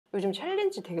요즘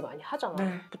챌린지 되게 많이 하잖아.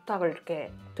 네. 부탁을 이렇게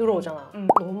들어오잖아.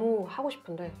 너무 하고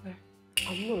싶은데 네.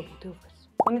 안무를 못 해보겠어.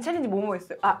 언니 챌린지 뭐뭐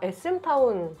했어요? 아,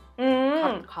 SM타운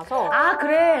가서 아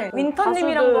그래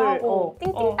윈터님이랑도 하고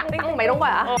띵띵땅땅 막 이런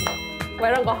거야. 막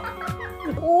이런 거.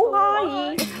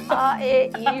 오하이 아에이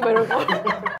막 이런 거.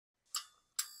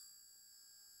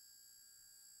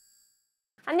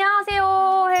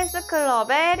 안녕하세요,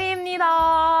 혤스클럽의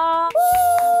리입니다.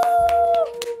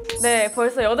 네,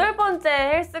 벌써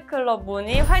 8번째 혤스클럽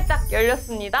문이 활짝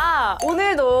열렸습니다.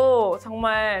 오늘도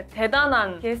정말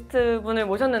대단한 게스트분을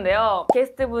모셨는데요.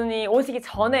 게스트분이 오시기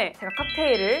전에 제가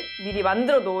칵테일을 미리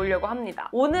만들어 놓으려고 합니다.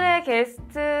 오늘의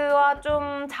게스트와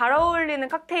좀 잘 어울리는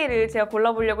칵테일을 제가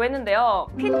골라보려고 했는데요.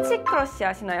 피치 크러쉬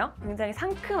아시나요? 굉장히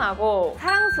상큼하고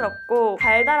사랑스럽고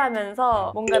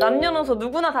달달하면서 뭔가 남녀노소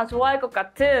누구나 다 좋아할 것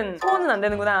같은, 소원은 안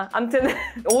되는구나. 아무튼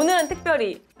오늘은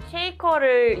특별히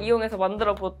쉐이커를 이용해서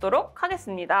만들어 보도록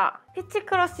하겠습니다. 피치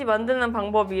크러쉬 만드는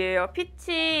방법이에요.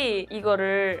 피치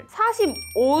이거를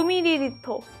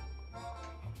 45ml.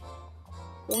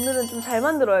 오늘은 좀 잘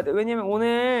만들어야 돼. 왜냐면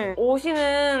오늘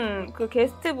오시는 그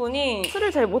게스트분이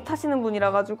술을 잘 못 하시는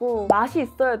분이라 가지고 맛이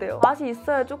있어야 돼요. 맛이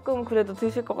있어야 조금 그래도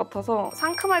드실 것 같아서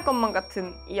상큼할 것만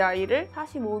같은 이 아이를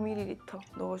 45ml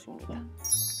넣어줍니다.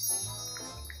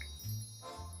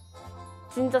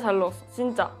 진짜 잘 넣었어.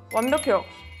 진짜 완벽해요.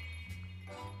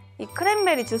 이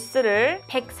크랜베리 주스를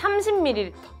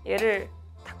 130ml 얘를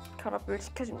탁 결합을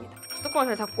시켜줍니다.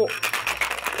 뚜껑을 잘 잡고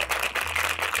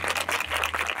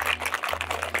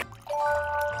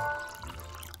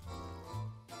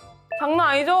장난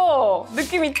아니죠?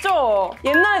 느낌 있죠?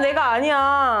 옛날에 내가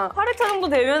아니야. 8회차 정도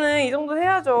되면은 이 정도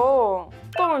해야죠.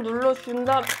 뚜껑을 눌러준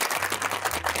다음에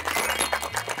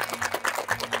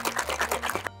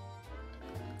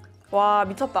와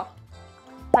미쳤다.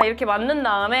 자, 이렇게 만든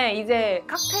다음에 이제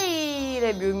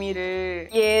칵테일의 묘미를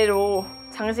얘로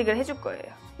장식을 해줄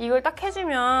거예요. 이걸 딱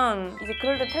해주면 이제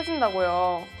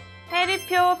그럴듯해진다고요.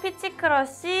 해리표 피치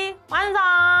크러쉬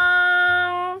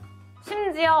완성!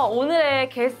 심지어 오늘의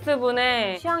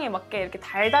게스트분의 취향에 맞게 이렇게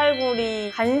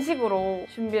달달구리 간식으로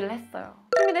준비를 했어요.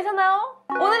 준비되셨나요?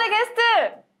 오늘의 게스트!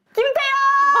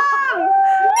 김태현!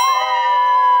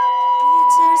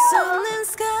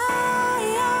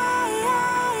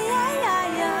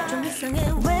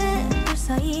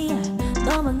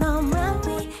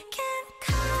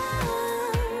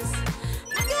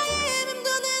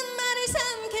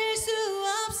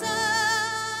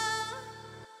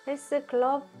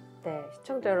 헬스클럽 네,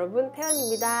 시청자 여러분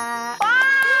태연입니다.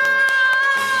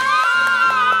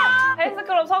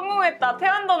 헬스클럽 성공했다.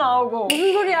 태연도 나오고.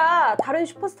 무슨 소리야? 다른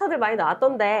슈퍼스타들 많이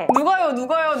나왔던데. 누가요?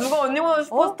 누가 언니보다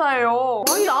슈퍼스타예요?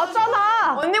 많이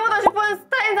나왔잖아. 언니보다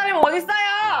슈퍼스타인 사람이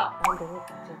어딨어요? 너무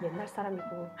옛날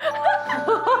사람이고.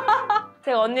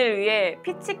 제가 언니를 위해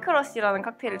피치 크러쉬라는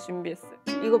칵테일을 준비했어요.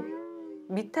 이거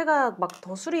밑에가 막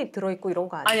더 술이 들어있고 이런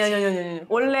거 아니지? 아니.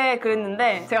 원래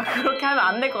그랬는데 제가 그렇게 하면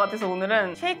안 될 것 같아서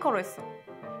오늘은 쉐이커로 했어.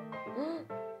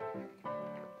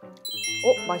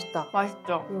 맛있다.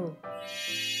 맛있죠? 응.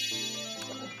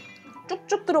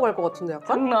 쭉쭉 들어갈 것 같은데 약간?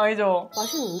 장난 아니죠?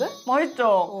 맛있는데?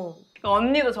 맛있죠?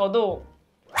 언니도 저도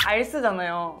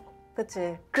알쓰잖아요.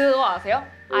 그치. 그거 아세요?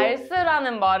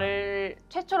 알쓰라는 말을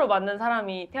최초로 만든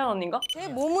사람이 태연 언니인가? 제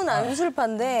몸은 안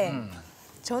술파인데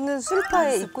저는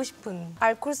술파에 있고 싶은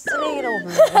알코올 쓰레기라고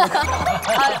불러요.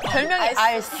 별명이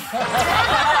알쓰.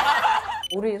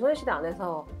 우리 소녀시대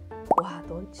안에서 와,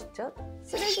 넌 진짜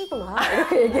쓰레기구나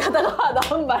이렇게 얘기하다가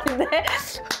나온 말인데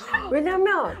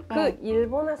왜냐면 그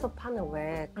일본에서 파는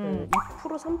왜 그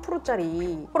 2%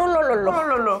 3%짜리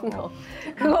호롤롤롤로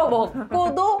그거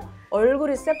먹고도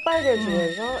얼굴이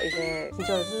새빨개지면서 이제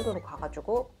기절 순서로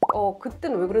가가지고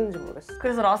그때는 왜 그랬는지 모르겠어.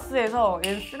 그래서 라스에서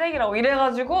얘는 쓰레기라고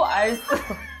이래가지고 알쓰가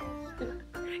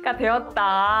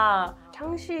되었다.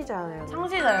 창시자예요.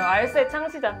 창시자요. 알쓰의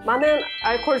창시자. 많은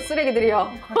알코올 쓰레기들이요.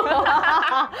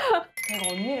 제가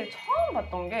언니를 처음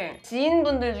봤던 게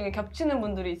지인분들 중에 겹치는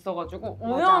분들이 있어가지고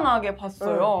우연하게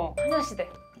봤어요. 소녀시대.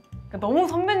 그러니까 너무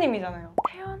선배님이잖아요.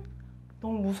 태연?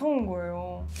 너무 무서운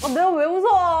거예요. 내가 왜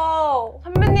무서워?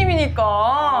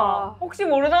 선배님이니까. 혹시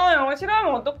모르잖아요.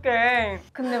 싫어하면 어떡해.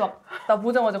 근데 막 나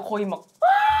보자마자 거의 막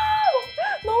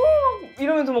너무 막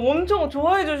이러면서 막 엄청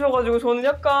좋아해 주셔가지고 저는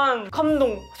약간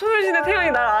감동. 소녀시대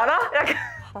태연이 날 알아? 약간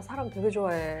나 사람 되게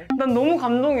좋아해. 난 너무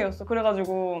감동이었어.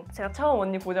 그래가지고 제가 처음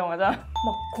언니 보자마자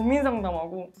막 고민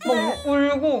상담하고 막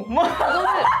울고 막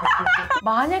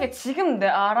만약에 지금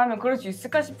나라면 그럴 수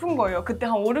있을까 싶은 거예요. 그때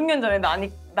한 5, 6년 전에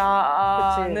나는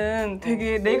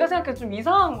되게 내가 생각해도 좀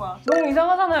이상한 거야. 너무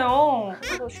이상하잖아요.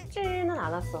 쉽지는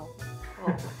않았어.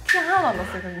 티 하나도 안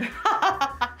났어요, 근데.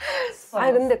 했어.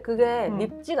 아니 근데 그게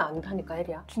밉지가 않다니까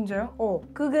혜리야. 진짜요?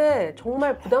 그게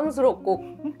정말 부담스럽고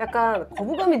약간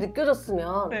거부감이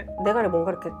느껴졌으면 네. 내가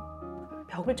뭔가 이렇게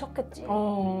벽을 쳤겠지.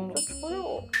 전혀.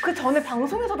 그 전에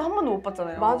방송에서도 한 번도 못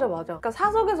봤잖아요. 맞아. 그러니까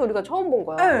사석에서 우리가 처음 본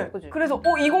거야. 네. 그치? 그래서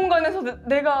이 공간에서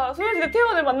내가 소녀시대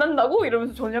태연을 만난다고?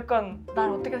 이러면서 저는 약간 날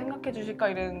어떻게 생각해 주실까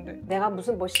이랬는데 내가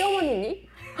무슨 뭐 시어머니니?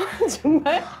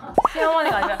 정말?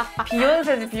 시어머니가 아니라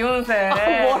비욘세지 비욘세.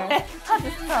 뭐해?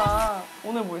 스타지 스타.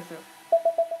 오늘 뭐 했어요?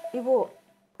 이거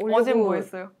올리고 어제 뭐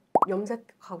했어요?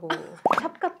 염색하고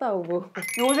샵 갔다 오고.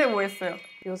 요새 뭐 했어요?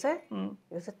 요새?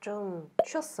 요새 좀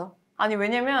쉬었어. 아니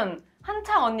왜냐면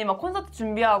한창 언니 막 콘서트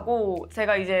준비하고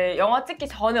제가 이제 영화 찍기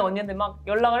전에 언니한테 막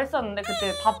연락을 했었는데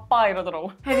그때 바빠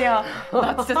이러더라고. 혜리야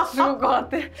나 진짜 죽을 것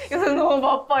같아. 요새 너무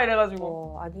바빠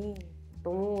이래가지고. 아니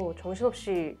너무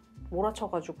정신없이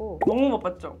몰아쳐가지고 너무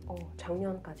바빴죠?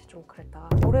 작년까지 좀 그랬다가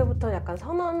올해부터 약간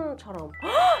선언처럼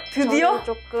드디어? 저는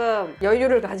조금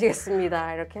여유를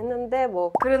가지겠습니다 이렇게 했는데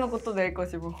뭐 그래놓고 또 낼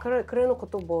것이고. 그래놓고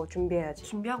또 뭐 준비해야지.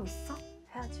 준비하고 있어?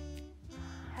 해야지.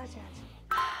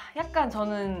 약간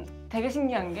저는 되게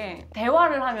신기한 게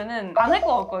대화를 하면은 안 할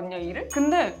것 같거든요, 일을?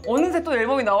 근데 어느새 또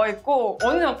앨범이 나와 있고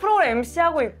어느새 막 프로그램 MC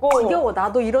하고 있고 지겨워.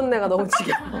 나도 이런 애가 너무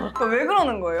지겨워. 그러니까 왜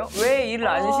그러는 거예요? 왜 일을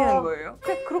안 쉬는 거예요?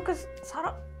 그렇게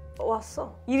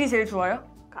살아왔어. 일이 제일 좋아요?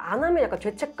 그러니까 안 하면 약간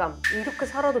죄책감. 이렇게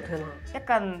살아도 되나?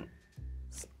 약간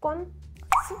습관?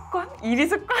 습관? 일이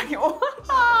습관이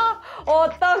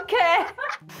어떡해.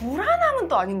 불안함은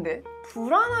또 아닌데?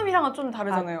 불안함이랑은 좀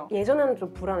다르잖아요. 예전에는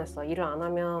좀 불안했어. 일을 안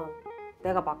하면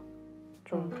내가 막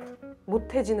좀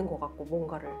못해지는 것 같고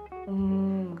뭔가를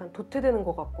약간 도태되는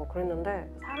것 같고 그랬는데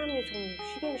사람이 좀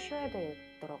쉬긴 쉬어야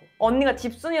되더라고. 언니가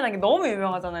집순이라는 게 너무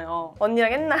유명하잖아요.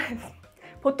 언니랑 옛날에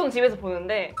보통 집에서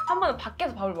보는데 한 번은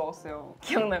밖에서 밥을 먹었어요.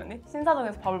 기억나요 언니?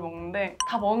 신사동에서 밥을 먹는데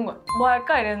다 먹은 거야. 뭐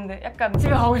할까 이랬는데 약간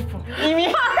집에 가고 싶어.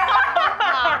 이미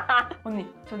언니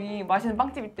저기 맛있는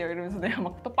빵집 있대요 이러면서 내가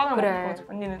막 또 빵을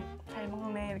먹어가지고 언니는 잘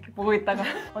먹네 이렇게 보고 있다가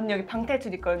언니 여기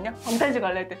방탈출 있거든요? 방탈출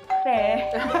갈래 했더니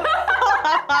그래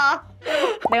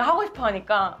내가 하고 싶어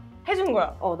하니까 해준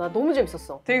거야. 나 너무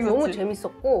재밌었어. 재밌었지? 너무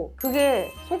재밌었고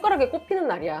그게 손가락에 꼽히는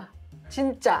날이야.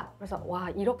 진짜. 그래서 와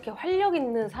이렇게 활력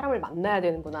있는 사람을 만나야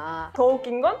되는구나. 더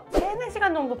웃긴 건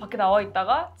 3-4시간 정도 밖에 나와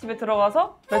있다가 집에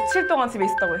들어가서 며칠 동안 집에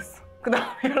있었다고 했어. 그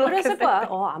다음에 연락했을 그랬을 거야. 때.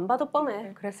 안 봐도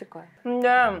뻔해. 그랬을 거야. 근데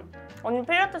언니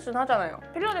필라테스는 하잖아요.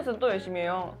 필라테스는 또 열심히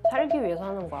해요. 살기 위해서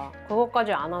하는 거야.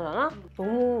 그것까지 안 하잖아?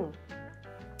 너무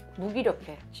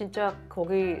무기력해. 진짜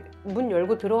거기 문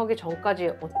열고 들어가기 전까지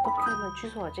어떻게 하면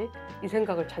취소하지? 이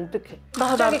생각을 잔뜩 해.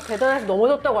 갑자기 계단에서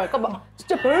넘어졌다고 할까? 막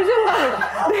진짜 별 생각을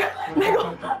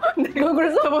내가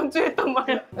그래서 저번 주에 했단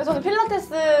말이야. 그래서 저는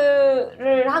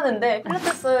필라테스를 하는데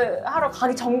필라테스 하러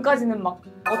가기 전까지는 막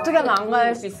어떻게 하면 안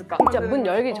갈 수 있을까? 진짜 문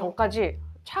열기 전까지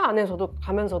차 안에서도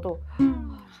가면서도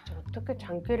진짜 어떻게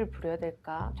장기를 부려야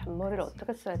될까? 잔머리를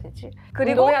어떻게 써야 되지?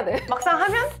 그리고 해야 돼. 막상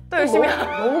하면 또 열심히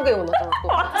너무 개운하잖아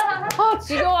또.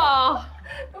 지겨워.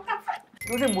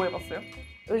 요새 뭐 해봤어요?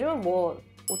 요즘은 뭐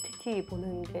OTT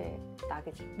보는 게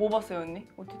낙이지. 뭐 봤어요 언니?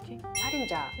 OTT?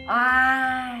 살인자.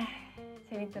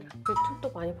 재밌더라.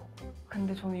 유튜브도 많이 보고.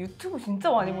 근데 저는 유튜브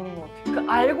진짜 많이 보는 것 같아요.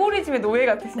 그 알고리즘의 노예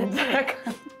같아 진짜 약간.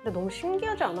 근데 너무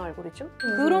신기하지 않아 알고리즘?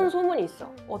 그런 소문이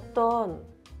있어. 어떤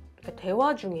이렇게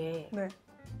대화 중에 네.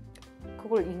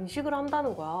 그걸 인식을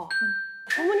한다는 거야.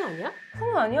 소문이 아니야?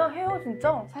 소문 아니야? 해요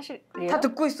진짜. 사실 다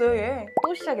듣고 있어요 얘.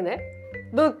 또 시작이네?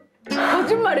 너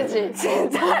거짓말이지?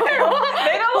 진짜요?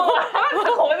 내가 뭐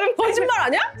거짓말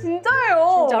아니야?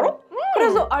 진짜예요. 진짜로?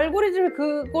 그래서 알고리즘이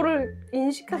그거를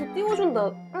인식해서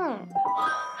띄워준다. 응.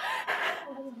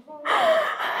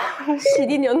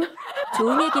 시리년.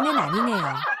 좋은 얘기는 아니네요.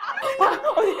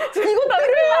 이거 다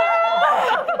그래.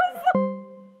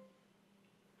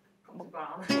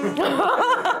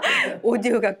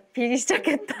 오디오가 비기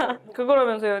시작했다.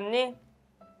 그거라면서요 언니?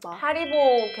 뭐? 하리보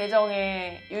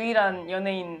계정의 유일한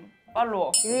연예인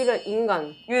팔로워. 유일한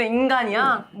인간. 유일한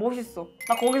인간이야? 멋있어.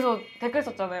 나 거기서 댓글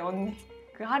썼잖아요 언니.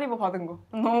 그 하리보 받은 거.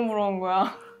 너무 부러운 거야.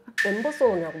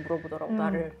 엠버서더냐고 물어보더라고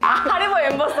나를. 하리보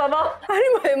엠버서더?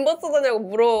 하리보 엠버서더냐고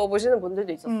물어보시는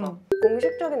분들도 있었어.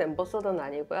 공식적인 엠버서더는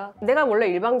아니고요. 내가 원래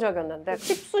일방적이었는데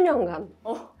 10수년간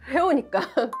해오니까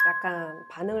약간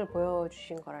반응을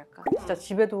보여주신 거랄까. 진짜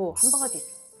집에도 한 바가지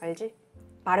있어. 알지?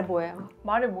 말해 뭐해.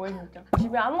 말해 뭐해 진짜.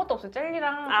 집에 아무것도 없어요.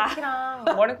 젤리랑 쿠키랑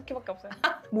머랭 쿠키밖에 없어요.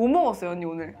 뭐 먹었어요 언니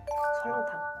오늘?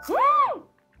 설렁탕.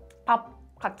 밥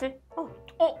같이?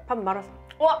 밥 말아서.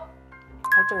 와!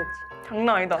 발전했지.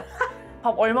 장난 아니다.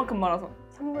 밥 얼만큼 말아서?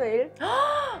 3분의 1?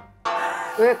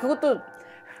 왜 그것도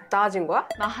나아진 거야?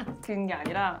 나아진 게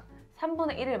아니라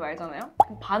 3분의 1을 말잖아요?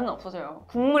 그럼 반은 없어져요.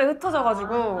 국물에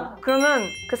흩어져가지고 그러면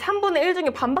그 3분의 1 중에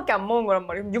반밖에 안 먹은 거란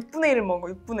말이에요. 6분의 1을 먹은 거,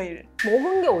 6분의 1.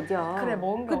 먹은 게 어디야? 그래,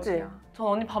 먹은 게 그치? 어디야. 전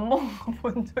언니 밥 먹은 거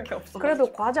본 적이 없어.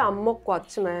 그래도 과자 안 먹고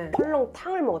아침에 헐렁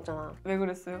탕을 먹었잖아. 왜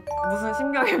그랬어요? 무슨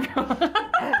심경의 병?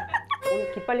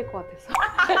 오늘 기빨릴 것 같았어.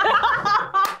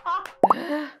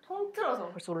 통틀어서.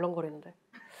 벌써 울렁거리는데.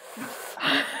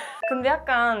 근데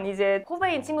약간 이제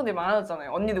후배인 친구들이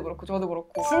많아졌잖아요. 언니도 그렇고 저도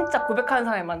그렇고. 진짜 고백하는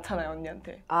사람이 많잖아요,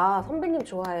 언니한테. 아, 선배님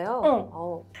좋아해요?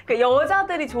 응. 그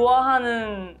여자들이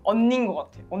좋아하는 언니인 것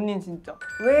같아. 언니는 진짜.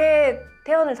 왜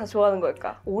태연을 다 좋아하는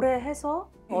걸까? 오래 해서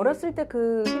어렸을 때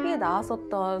그 TV에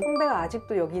나왔었던 선배가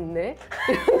아직도 여기 있네?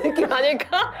 이런 느낌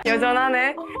아닐까?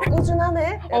 여전하네.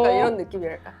 꾸준하네? 약간 이런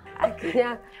느낌이랄까? 아,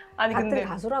 그냥 아니 같은 근데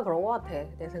가수라 그런 것 같아,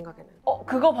 내 생각에는.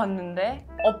 그거 봤는데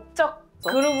업적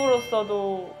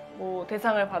그룹으로서도 뭐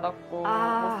대상을 받았고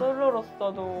뭐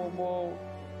솔로로서도 뭐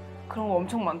그런 거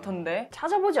엄청 많던데.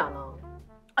 찾아보지 않아.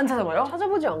 안 찾아봐요?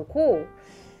 찾아보지 않고,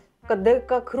 그러니까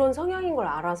내가 그런 성향인 걸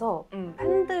알아서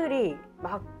팬들이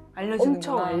막 알려주는구나.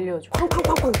 엄청 알려줘.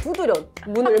 쾅쾅쾅쾅 두드려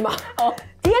문을 막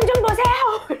DM 좀 보세요!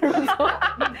 이러면서.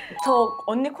 저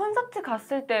언니 콘서트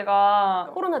갔을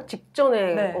때가 코로나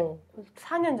직전에 네.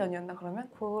 4년 전이었나 그러면?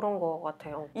 그런 거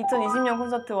같아요. 2020년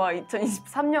콘서트와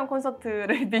 2023년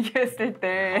콘서트를 비교했을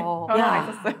때 변화가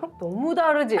있었어요? 너무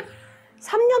다르지.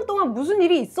 3년 동안 무슨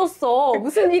일이 있었어.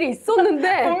 무슨 일이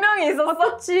있었는데. 분명히 있었어.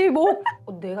 그렇지. 뭐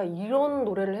내가 이런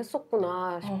노래를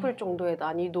했었구나 싶을 정도의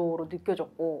난이도로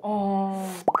느껴졌고.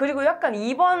 그리고 약간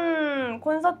이번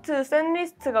콘서트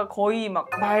셋리스트가 거의 막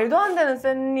말도 안 되는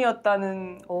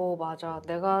셋리였다는. 맞아.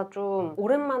 내가 좀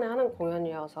오랜만에 하는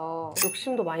공연이어서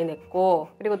욕심도 많이 냈고,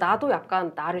 그리고 나도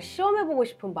약간 나를 시험해보고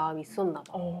싶은 마음이 있었나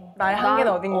봐. 나의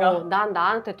한계는 어딘가. 난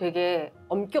나한테 되게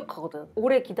엄격하거든.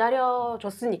 오래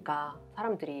기다려줬으니까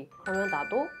사람들이. 그러면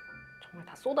나도 정말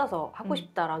다 쏟아서 하고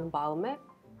싶다라는 마음에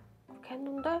그렇게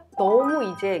했는데 너무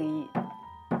이제 이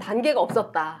단계가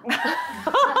없었다.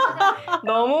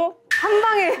 너무 한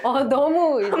방에.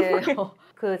 너무 이제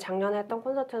그 작년에 했던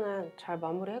콘서트는 잘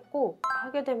마무리했고,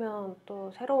 하게 되면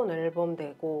또 새로운 앨범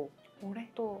내고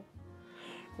올해? 또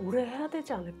올해 해야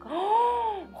되지 않을까?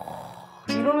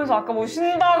 이러면서 아까 뭐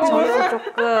쉰다고. 저는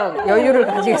조금 여유를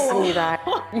가지겠습니다.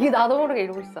 이게 나도 모르게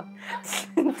이러고 있어.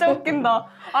 진짜 웃긴다.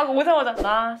 오자마자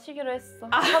나 쉬기로 했어.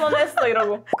 선언했어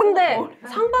이러고. 근데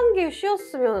상반기에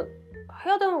쉬었으면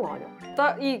해야 되는 거 아니야?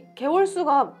 나 이 개월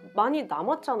수가 많이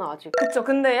남았잖아 아직. 그쵸.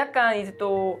 근데 약간 이제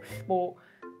또 뭐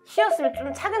쉬었으면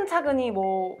좀 차근차근히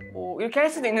뭐 이렇게 할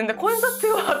수도 있는데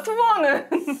콘서트와 투어는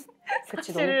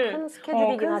그치, 사실 너무 큰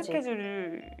스케줄이긴 큰 하지.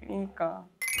 스케줄이니까.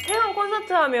 태연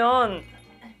콘서트 하면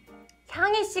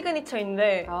향이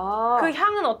시그니처인데 그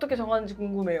향은 어떻게 정하는지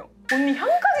궁금해요. 언니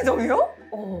향까지 정해요?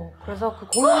 그래서 그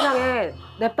공연장에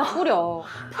냅다 뿌려.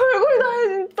 별걸 다 해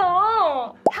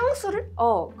진짜. 향수를?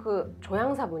 그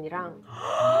조향사분이랑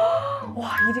와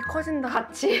일이 커진다.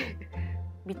 같이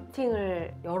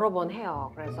미팅을 여러 번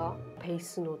해요. 그래서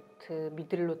베이스 노트,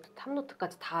 미들 노트, 탑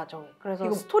노트까지 다 정해. 그래서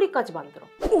이거... 스토리까지 만들어.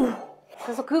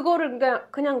 그래서 그거를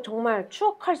그냥 정말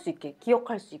추억할 수 있게,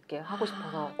 기억할 수 있게 하고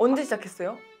싶어서. 언제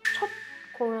시작했어요? 첫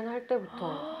공연할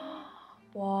때부터.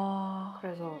 와.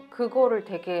 그래서 그거를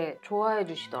되게 좋아해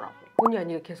주시더라고요. 본의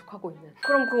아니게 계속 하고 있는.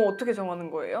 그럼 그거 어떻게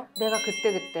정하는 거예요? 내가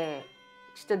그때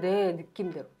진짜 내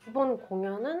느낌대로. 이번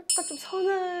공연은 약간 좀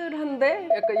서늘한데?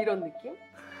 약간 이런 느낌?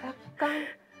 약간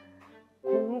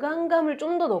공간감을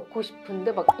좀 더 넣고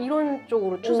싶은데 막 이런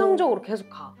쪽으로 추상적으로 계속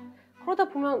가. 그러다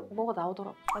보면 뭐가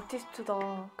나오더라고.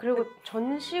 아티스트다. 그리고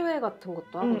전시회 같은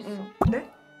것도 하고 있어. 네?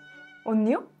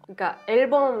 언니요? 그러니까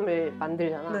앨범을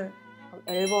만들잖아. 네.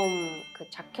 앨범 그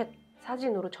자켓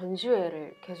사진으로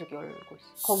전시회를 계속 열고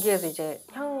있어. 거기에서 이제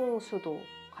향수도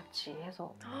같이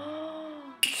해서.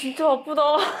 진짜 바쁘다.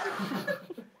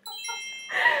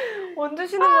 언제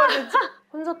쉬는 거야 대체?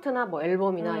 콘서트나 뭐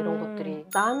앨범이나 이런 것들이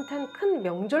나한텐 큰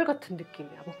명절 같은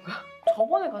느낌이야 뭔가.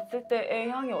 저번에 갔을 때의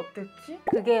향이 어땠지?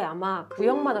 그게 아마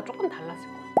구역마다 조금 달랐을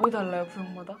거야. 왜 달라요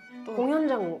구역마다? 또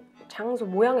공연장 장소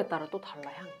모양에 따라 또 달라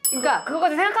향. 그러니까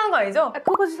그거까지 생각하는 거 아니죠?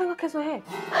 그거까지 생각해서 해.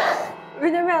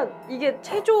 왜냐면 이게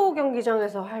체조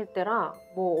경기장에서 할 때랑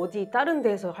뭐 어디 다른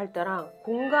데에서 할 때랑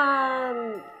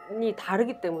공간이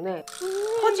다르기 때문에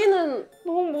퍼지는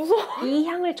너무 무서워. 이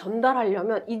향을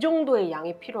전달하려면 이 정도의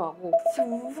양이 필요하고 진짜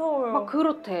무서워요. 막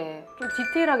그렇대. 좀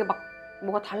디테일하게 막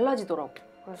뭐가 달라지더라고.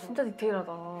 그래서 진짜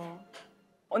디테일하다.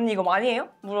 언니 이거 많이 해요?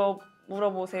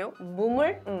 물어보세요.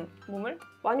 몸을 몸을?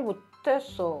 많이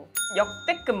못했어.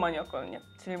 역대급 많이 왔거든요.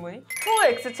 질문이.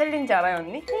 To.X 챌린지 알아요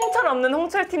언니? 홍철 없는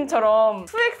홍철팀처럼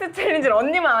To.X 챌린지를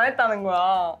언니만 안 했다는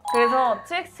거야. 그래서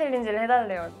To.X 챌린지를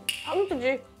해달래요. 하면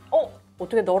되지.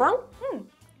 어떻게 너랑?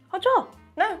 하자.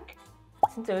 네.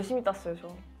 진짜 열심히 땄어요 저.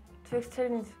 To.X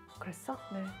챌린지. 그랬어?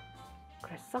 네.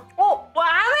 그랬어? 뭐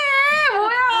안 해!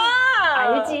 뭐야!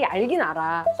 알지, 알긴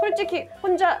알아. 솔직히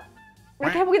혼자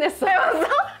이렇게 해보긴 했어.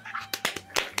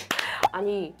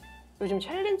 아니 요즘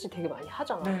챌린지 되게 많이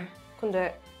하잖아. 네.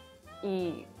 근데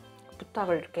이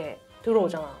부탁을 이렇게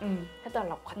들어오잖아.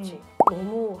 해달라고 같이.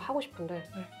 너무 하고 싶은데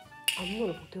네.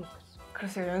 안무를 못 해보겠어.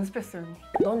 그래서 제가 연습했어요 언니.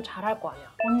 넌 잘할 거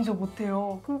아니야. 언니 저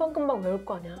못해요. 금방금방 외울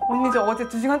거 아니야. 언니 저 어제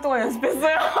 2시간 동안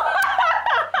연습했어요.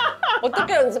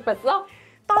 어떻게 연습했어?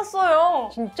 땄어요.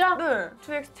 진짜? 네.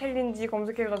 To.X 챌린지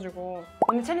검색해가지고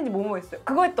언니 챌린지 뭐뭐 했어요?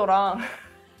 그거 했더라.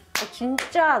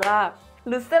 진짜 나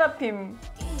르세라핌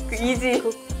그 이지.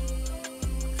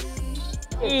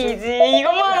 이지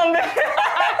이것만 하는데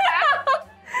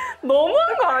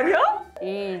너무한 거 아니야?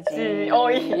 이지.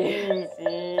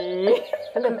 이지.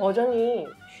 근데 버전이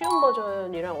쉬운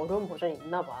버전이랑 어려운 버전이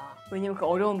있나 봐. 왜냐면 그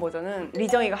어려운 버전은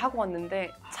리정이가 하고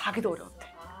왔는데 자기도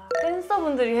어려웠대.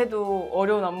 댄서분들이 해도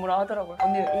어려운 안무라 하더라고요.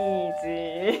 언니는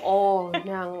이지.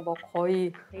 그냥 뭐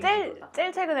거의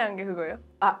제일 최근에 한 게 그거예요?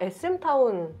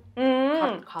 SM타운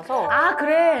가서 아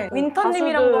그래.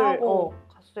 윈터님이랑도 하고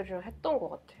가수들이랑 했던 것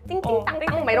같아.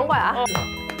 띵띵땅땅 막 이런 거야.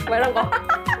 막 이런 거.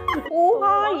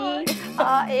 오하이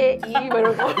아에이 막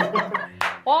이런 거.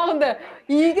 와 근데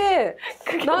이게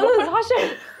나는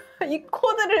사실 이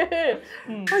코드를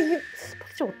이게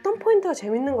도대체 어떤 포인트가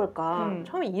재밌는 걸까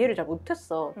처음에 이해를 잘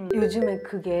못했어. 요즘에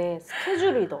그게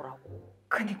스케줄이더라고.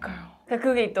 그니까요.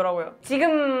 그게 있더라고요.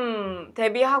 지금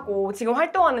데뷔하고 지금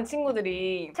활동하는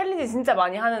친구들이 챌린지 진짜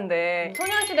많이 하는데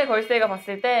소녀시대 걸스데이가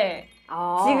봤을 때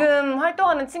지금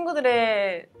활동하는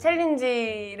친구들의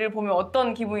챌린지를 보면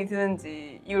어떤 기분이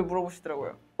드는지 이걸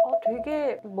물어보시더라고요.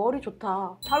 되게 머리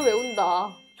좋다. 잘 외운다.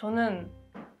 저는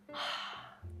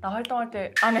나 활동할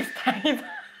때 안 해 스타일이다.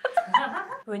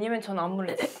 왜냐면 전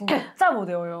안무를 진짜 못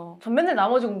외워요. 전 맨날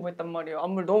나머지 공부했단 말이에요.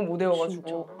 안무를 너무 못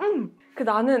외워가지고. 그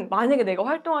나는 만약에 내가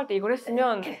활동할 때 이걸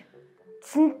했으면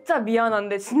진짜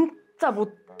미안한데 진짜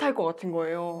못할 것 같은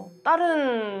거예요.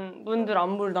 다른 분들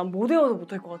안무를 난 못 외워서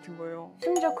못할 것 같은 거예요.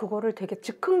 심지어 그거를 되게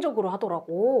즉흥적으로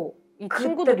하더라고. 이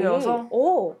친구들이. 그때려서?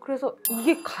 그래서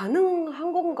이게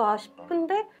가능한 건가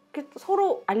싶은데 이렇게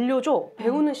서로 알려줘.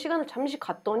 배우는 시간을 잠시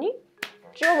갔더니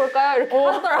찍어볼까요? 이렇게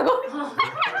하더라고.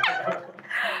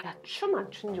 야, 춤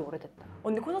안 춘 지 오래됐다.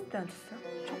 언니 콘서트 때 안 췄어요?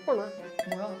 췄구나.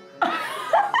 뭐야?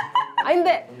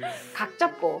 근데 각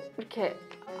잡고 이렇게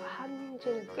한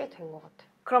지는 꽤 된 것 같아.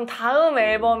 그럼 다음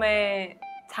앨범의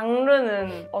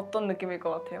장르는 어떤 느낌일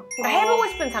것 같아요? 그러니까 해보고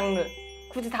싶은 장르.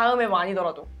 굳이 다음 앨범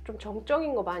아니더라도. 좀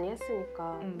정적인 거 많이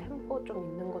했으니까 템포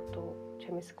좀 있는 것도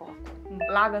재밌을 것 같고.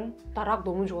 락은? 나 락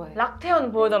너무 좋아해.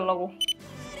 락태연 보여달라고.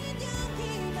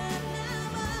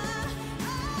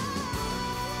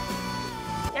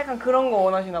 약간 그런 거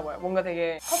원하시나 봐요. 뭔가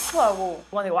되게 터프하고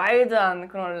뭔가 되게 와일드한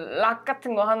그런 락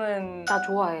같은 거 하는. 나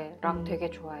좋아해. 락 되게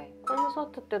좋아해.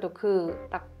 콘서트 때도 그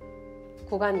딱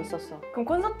구간이 있었어. 그럼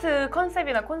콘서트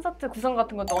컨셉이나 콘서트 구성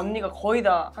같은 것도 언니가 거의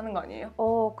다 하는 거 아니에요?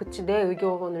 그치. 내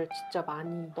의견을 진짜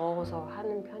많이 넣어서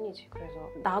하는 편이지. 그래서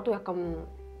나도 약간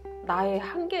나의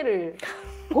한계를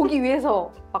보기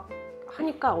위해서 막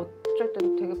하니까 어쩔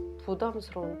땐 되게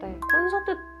부담스러운데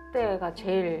콘서트 때가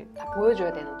제일 다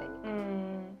보여줘야 되는 때니까.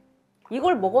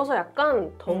 이걸 먹어서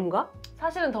약간 더운가?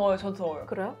 사실은 더워요. 저도 더워요.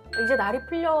 그래요? 이제 날이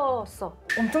풀렸어.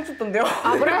 엄청 춥던데요?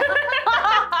 아 그래?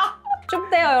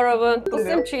 춥대요 여러분.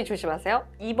 꽃샘 추위 조심하세요.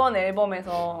 이번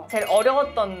앨범에서 제일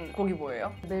어려웠던 곡이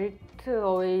뭐예요? 멜트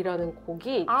어웨이라는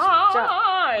곡이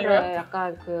진짜 그래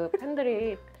약간 그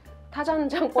팬들이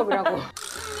타잔장법이라고.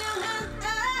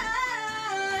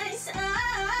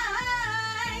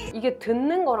 이게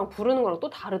듣는 거랑 부르는 거랑 또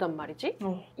다르단 말이지?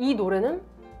 이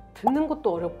노래는 듣는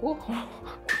것도 어렵고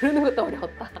부르는 것도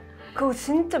어려웠다. 그거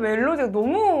진짜 멜로디가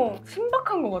너무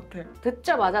신박한 것 같아.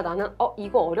 듣자마자 나는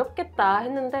이거 어렵겠다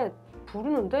했는데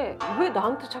부르는데 왜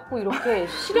나한테 자꾸 이렇게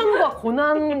시련과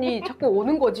고난이 자꾸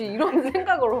오는 거지 이런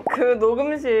생각으로. 그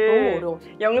녹음실 너무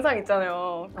어려웠어. 영상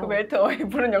있잖아요. 그 멜트 어웨이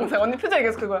부른 영상. 언니 표정이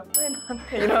계속 그거야. 왜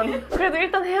나한테 이런. 그래도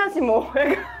일단 해야지 뭐.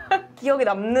 기억에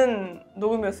남는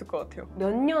녹음이었을 것 같아요.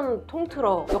 몇 년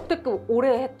통틀어 역대급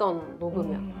오래 했던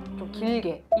녹음이야. 좀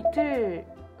길게 이틀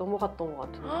넘어갔던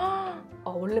것 같은데.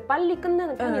 원래 빨리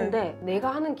끝내는 편인데 내가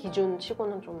하는 기준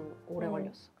치고는 좀 오래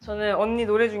걸렸어. 저는 언니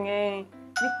노래 중에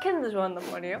위켄드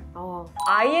좋아한단 말이에요.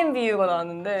 IMBU가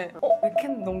나왔는데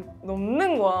위켄드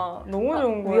넘는 거야. 너무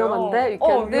좋은 거예요. 위험한데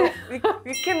위켄드?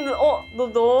 위켄드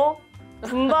너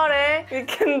분발해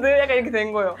위켄드 약간 이렇게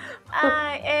된 거예요.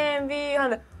 IMBU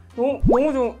하는데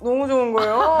너무 좋은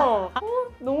거예요.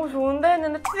 너무 좋은데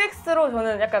했는데 To.X로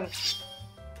저는 약간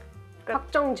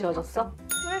확정 지어졌어?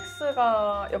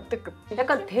 To.X가 역대급.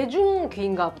 약간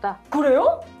대중귀인가 보다.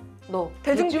 그래요? 너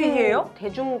대중픽이에요?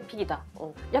 대중픽이다.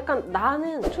 약간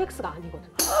나는 To.X가 아니거든.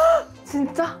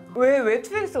 진짜? 왜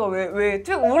To.X가 내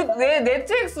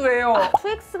To.X 왜요?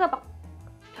 To.X가 막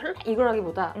별로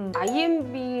이거라기보다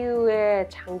IMBU의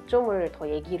장점을 더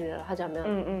얘기를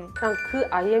하자면 그냥 그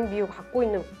IMBU가 갖고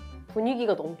있는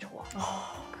분위기가 너무 좋아.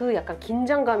 그 약간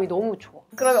긴장감이 너무 좋아.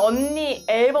 그러면 언니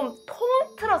앨범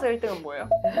통틀어서 1등은 뭐예요?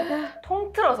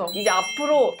 통틀어서 이제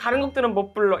앞으로 다른 곡들은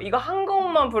못 불러. 이거 한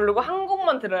곡만 부르고 한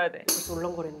곡만 들어야 돼. 벌써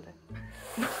울렁거리는데.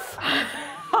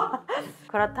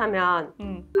 그렇다면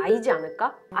아이지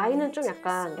않을까? 아이는 좀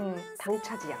약간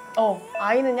당차지 약간.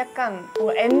 아이는 약간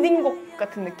뭔가 엔딩곡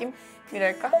같은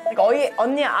느낌이랄까? 그러니까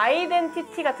언니의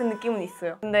아이덴티티 같은 느낌은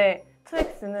있어요. 근데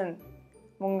To.X는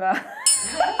뭔가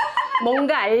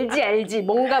알지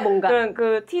뭔가 그런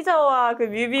그 티저와 그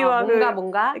뮤비와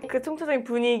뭔가 그 총체적인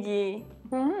분위기.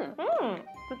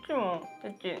 좋지 뭐.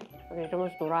 됐지.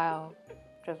 이러면서 놀아요.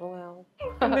 죄송해요.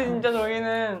 근데 진짜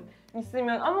저희는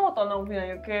있으면 아무것도 안 하고 그냥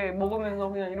이렇게 먹으면서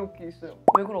그냥 이렇게 있어요.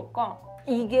 왜 그럴까?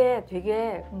 이게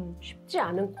되게 쉽지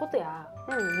않은 코드야.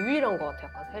 유일한 것 같아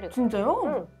약간 해리가.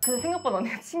 진짜요? 근데 생각보다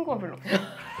언니가 친구가 별로 없어요.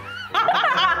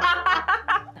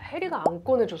 해리가 안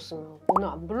꺼내줬으면, 오늘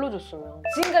안 불러줬으면.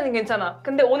 지금까지는 괜찮아.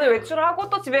 근데 오늘 외출하고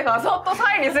또 집에 가서 또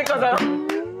 4일 있을 거잖아.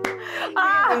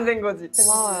 이게 문제인 거지.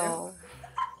 고마워요.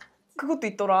 그것도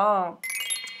있더라.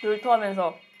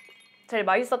 놀토하면서 제일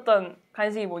맛있었던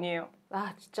간식이 뭐니에요?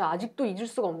 아 진짜 아직도 잊을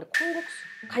수가 없는데 콩국수.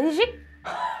 간식?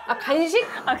 아 간식?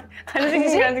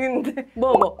 간식인데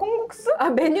뭐? 콩국수? 아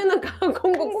메뉴는 콩국수.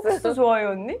 콩국수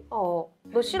좋아해요 언니?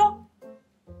 너 싫어?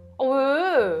 왜?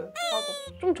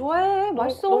 나도. 좀 좋아해.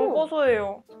 맛있어. 너무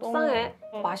고소해요. 속상해.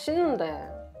 너무... 맛있는데.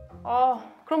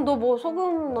 그럼 너 뭐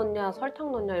소금 넣냐,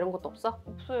 설탕 넣냐 이런 것도 없어?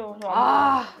 없어요. 저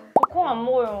콩 안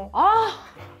먹어요.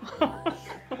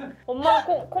 엄마가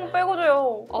콩 빼고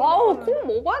줘요. 콩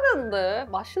먹어야 되는데.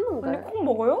 맛있는데. 언니 콩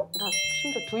먹어요? 나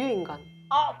심지어 두유인간.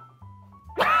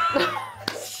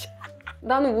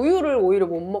 나는 우유를 오히려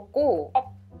못 먹고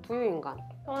두유인간.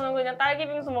 저는 그냥 딸기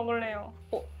빙수 먹을래요.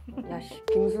 야씨,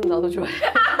 빙수는 나도 좋아해.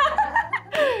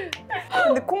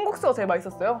 근데 콩국수가 제일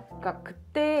맛있었어요? 그러니까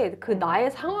그때 그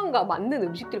나의 상황과 맞는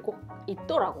음식들이 꼭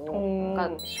있더라고.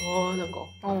 약간 시원한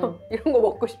거 이런 거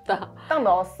먹고 싶다 딱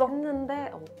나왔어?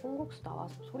 했는데 콩국수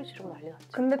나와서 소리 지르고 난리 났지.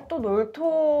 근데 또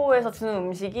놀토에서 주는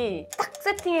음식이 딱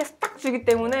세팅해서 딱 주기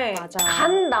때문에 맞아.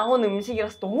 간 나온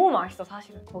음식이라서 너무 맛있어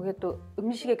사실은. 거기에 또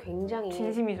음식에 굉장히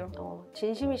진심이죠.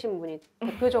 진심이신 분이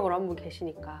대표적으로 한 분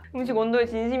계시니까. 음식 원도에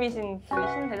진심이신 저희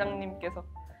신 대장님께서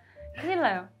큰일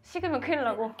나요. 식으면 큰일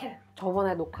나고.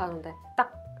 저번에 녹화하는데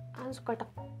딱 한 숟갈 딱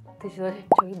드시더니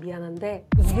저기 미안한데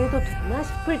이래도 되나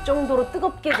싶을 정도로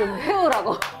뜨겁게 좀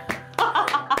해오라고.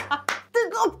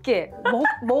 뜨겁게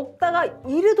먹다가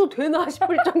이래도 되나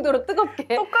싶을 정도로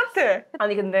뜨겁게. 똑같아.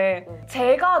 아니 근데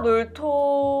제가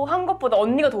놀토 한 것보다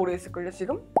언니가 더 오래 했을걸요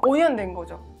지금? 5년 된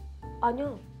거죠?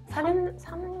 아니요.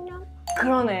 3년?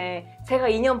 그러네. 제가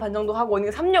 2년 반 정도 하고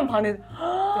언니가 3년 반 했...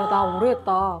 야, 나 오래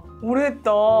했다. 오래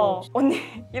했다. 언니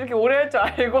이렇게 오래 할 줄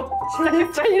알고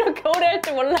진짜 이렇게 오래 할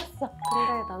줄 몰랐어.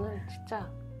 근데 나는 진짜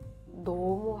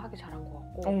너무 하기 잘한 것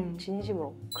같고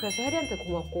진심으로. 그래서 혜리한테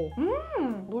고맙고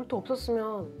놀토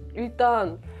없었으면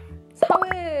일단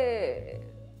사회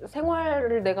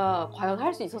생활을 내가 과연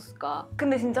할 수 있었을까?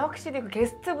 근데 진짜 확실히 그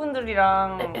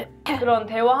게스트분들이랑 그런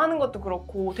대화하는 것도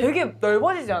그렇고 되게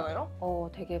넓어지지 않아요?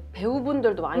 되게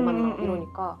배우분들도 많이 만나고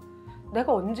이러니까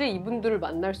내가 언제 이분들을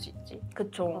만날 수 있지?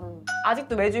 그쵸.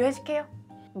 아직도 매주 회식해요?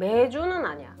 매주는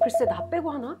아니야. 글쎄 나 빼고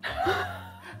하나?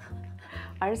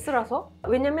 알쓰라서?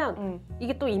 왜냐면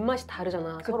이게 또 입맛이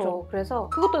다르잖아. 그쵸. 서로. 그래서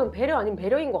그것도 배려 아닌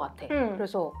배려인 것 같아.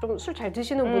 그래서 좀 술 잘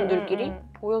드시는 분들끼리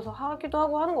모여서 하기도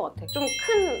하고 하는 것 같아. 좀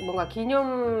큰 뭔가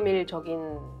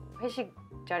기념일적인 회식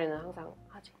자리는 항상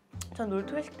하지. 전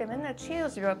놀토 회식 때 맨날 취해서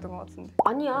집에 갔던 것 같은데.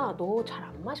 아니야, 너 잘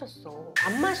안 마셨어.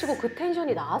 안 마시고 그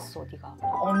텐션이 나왔어, 네가.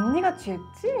 언니가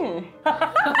취했지?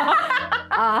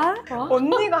 어?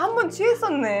 언니가 한 번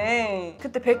취했었네.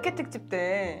 그때 100회 특집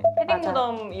때 패딩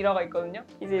무덤 일화가 있거든요.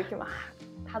 이제 이렇게 막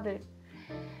다들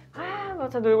막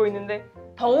다 놀고 있는데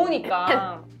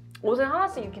더우니까 옷을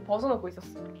하나씩 이렇게 벗어놓고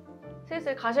있었어요.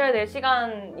 슬슬 가셔야 될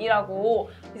시간이라고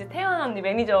이제 태연 언니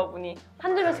매니저분이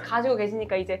한두 명씩 가지고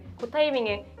계시니까 이제 그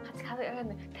타이밍에 같이 가서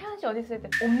했는데 태연 씨 어디 있을 때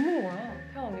없는 거야.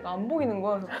 태연 언니가 안 보이는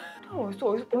거야. 그래서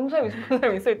태연 어디서 본 사람이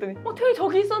있어 했더니 태연이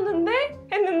저기 있었는데?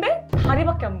 했는데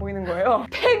다리밖에 안 보이는 거예요.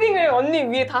 패딩을 언니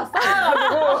위에 다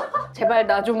쌓아가지고 제발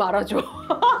나 좀 알아줘.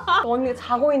 언니가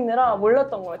자고 있느라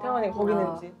몰랐던 거예요. 태연 언니가 거기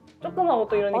있는지. 조금 하고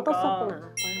또 이러니까 얻었었구나.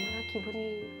 얼마나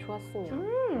기분이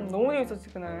좋았으면. 너무 재밌었지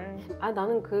그날. 아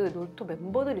나는 그 놀토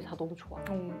멤버들이 다 너무 좋아.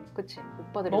 그치?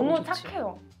 오빠들이 너무 좋지.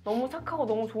 착해요. 너무 착하고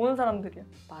너무 좋은 사람들이야.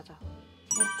 맞아.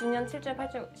 6주년, 7주년,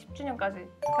 8주년, 10주년까지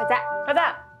가자.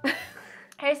 가자!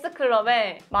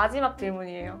 헬스클럽의 마지막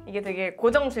질문이에요. 이게 되게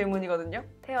고정 질문이거든요.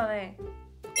 태연의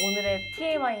오늘의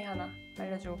TMI 하나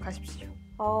알려주고 가십시오.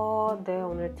 네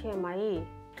오늘 TMI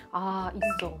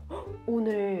있어.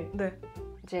 오늘 네.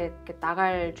 이제 이렇게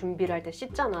나갈 준비를 할 때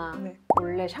씻잖아. 네.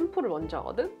 원래 샴푸를 먼저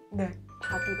하거든? 네.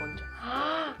 바디 먼저.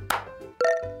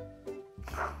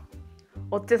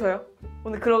 어째서요?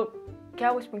 오늘 그렇게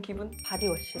하고 싶은 기분?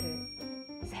 바디워시를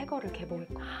새 거를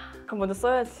개봉했고. 그럼 먼저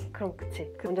써야지. 그럼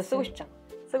그치. 그치. 먼저 쓰고 싶잖아.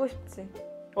 쓰고 싶지.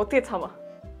 어떻게 참아?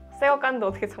 새 거 깠는데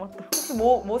어떻게 참았다. 혹시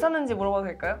뭐 샀는지 물어봐도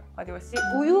될까요? 바디워시?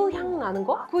 우유 향 나는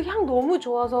거? 그 향 너무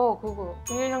좋아서 그거.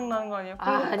 비닐향 나는 거 아니에요?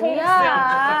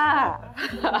 아니야.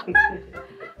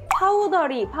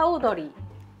 파우더리.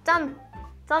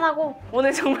 짠하고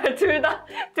오늘 정말 둘 다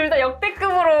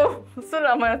역대급으로 술을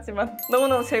안 마셨지만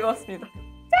너무너무 즐거웠습니다.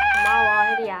 고마워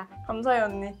혜리야. 감사해요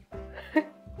언니.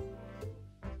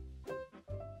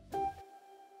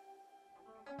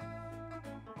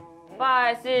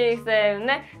 Five, six, seven,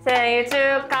 eight. 생일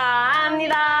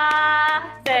축하합니다.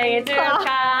 생일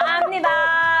축하합니다.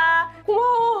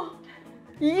 고마워.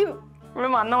 이게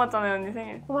얼마 안 남았잖아요 언니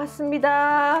생일.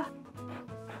 고맙습니다.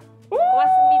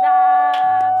 고맙습니다.